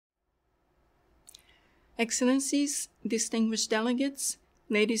Excellencies, distinguished delegates,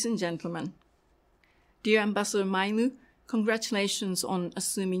 ladies and gentlemen. Dear Ambassador Mailu, congratulations on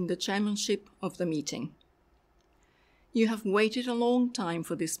assuming the chairmanship of the meeting. You have waited a long time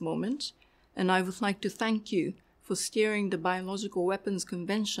for this moment, and I would like to thank you for steering the Biological Weapons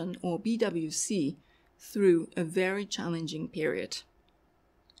Convention, or BWC, through a very challenging period.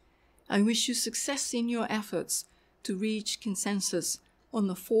 I wish you success in your efforts to reach consensus on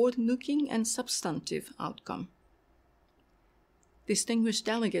a forward-looking and substantive outcome. Distinguished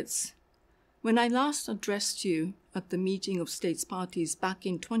delegates, when I last addressed you at the meeting of states parties back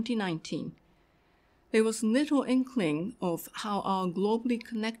in 2019, there was little inkling of how our globally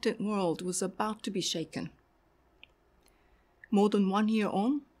connected world was about to be shaken. More than 1 year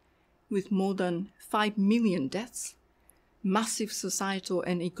on, with more than 5 million deaths, massive societal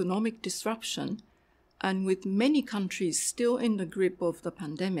and economic disruption, and with many countries still in the grip of the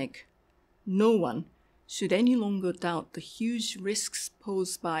pandemic, no one should any longer doubt the huge risks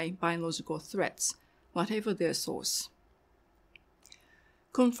posed by biological threats, whatever their source.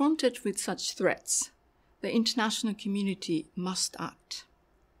 Confronted with such threats, the international community must act.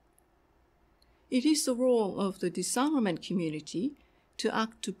 It is the role of the disarmament community to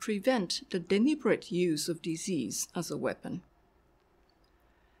act to prevent the deliberate use of disease as a weapon.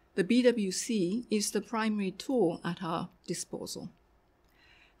 The BWC is the primary tool at our disposal.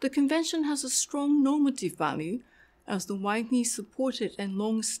 The Convention has a strong normative value as the widely supported and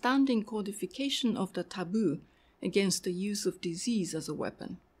long-standing codification of the taboo against the use of disease as a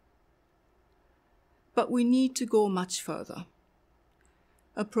weapon. But we need to go much further.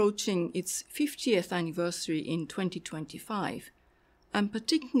 Approaching its 50th anniversary in 2025, and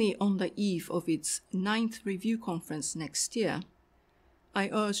particularly on the eve of its 9th review conference next year, I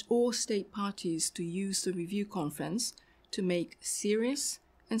urge all state parties to use the review conference to make serious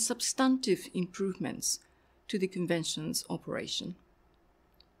and substantive improvements to the Convention's operation.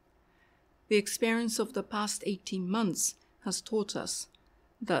 The experience of the past 18 months has taught us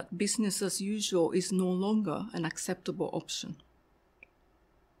that business as usual is no longer an acceptable option.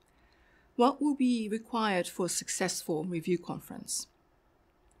 What will be required for a successful review conference?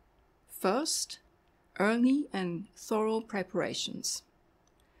 First, early and thorough preparations.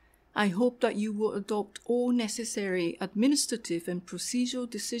 I hope that you will adopt all necessary administrative and procedural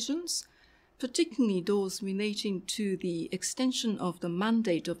decisions, particularly those relating to the extension of the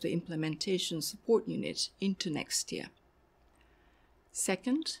mandate of the Implementation Support Unit into next year.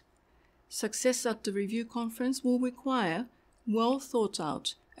 Second, success at the review conference will require well thought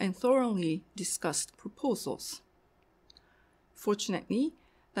out and thoroughly discussed proposals. Fortunately,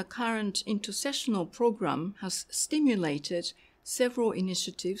 the current intersessional program has stimulated several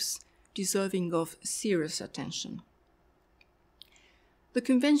initiatives deserving of serious attention. The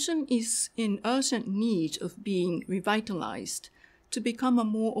Convention is in urgent need of being revitalized to become a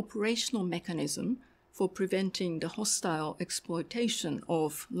more operational mechanism for preventing the hostile exploitation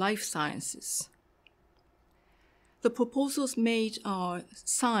of life sciences. The proposals made are a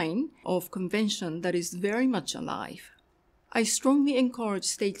sign of Convention that is very much alive. I strongly encourage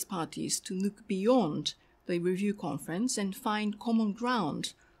states parties to look beyond the review conference and find common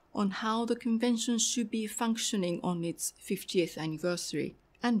ground on how the Convention should be functioning on its 50th anniversary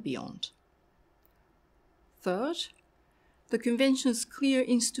and beyond. Third, the Convention's clear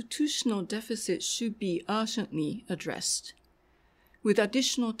institutional deficit should be urgently addressed, with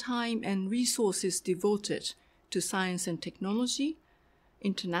additional time and resources devoted to science and technology,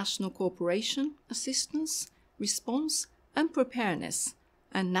 international cooperation, assistance, response, and preparedness,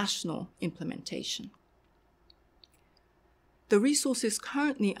 and national implementation. The resources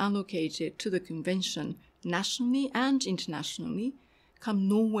currently allocated to the Convention, nationally and internationally, come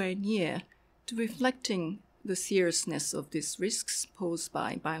nowhere near to reflecting the seriousness of these risks posed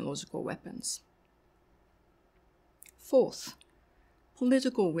by biological weapons. Fourth,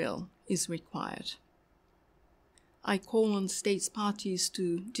 political will is required. I call on states parties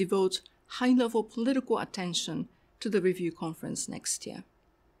to devote high-level political attention to the review conference next year.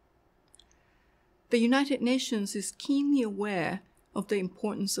 The United Nations is keenly aware of the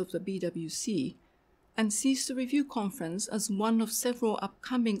importance of the BWC and sees the review conference as one of several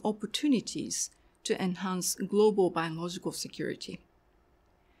upcoming opportunities to enhance global biological security.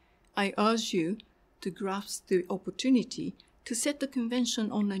 I urge you to grasp the opportunity to set the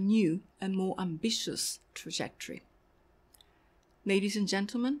Convention on a new and more ambitious trajectory. Ladies and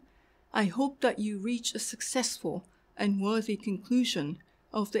gentlemen, I hope that you reach a successful and worthy conclusion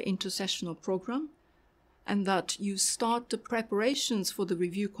of the intersessional program, and that you start the preparations for the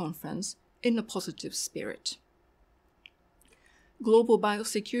review conference in a positive spirit. Global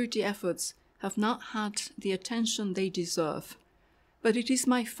biosecurity efforts have not had the attention they deserve, but it is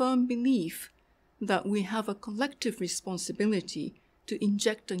my firm belief that we have a collective responsibility to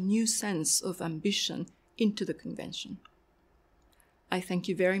inject a new sense of ambition into the Convention. I thank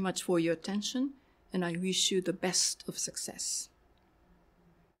you very much for your attention, and I wish you the best of success.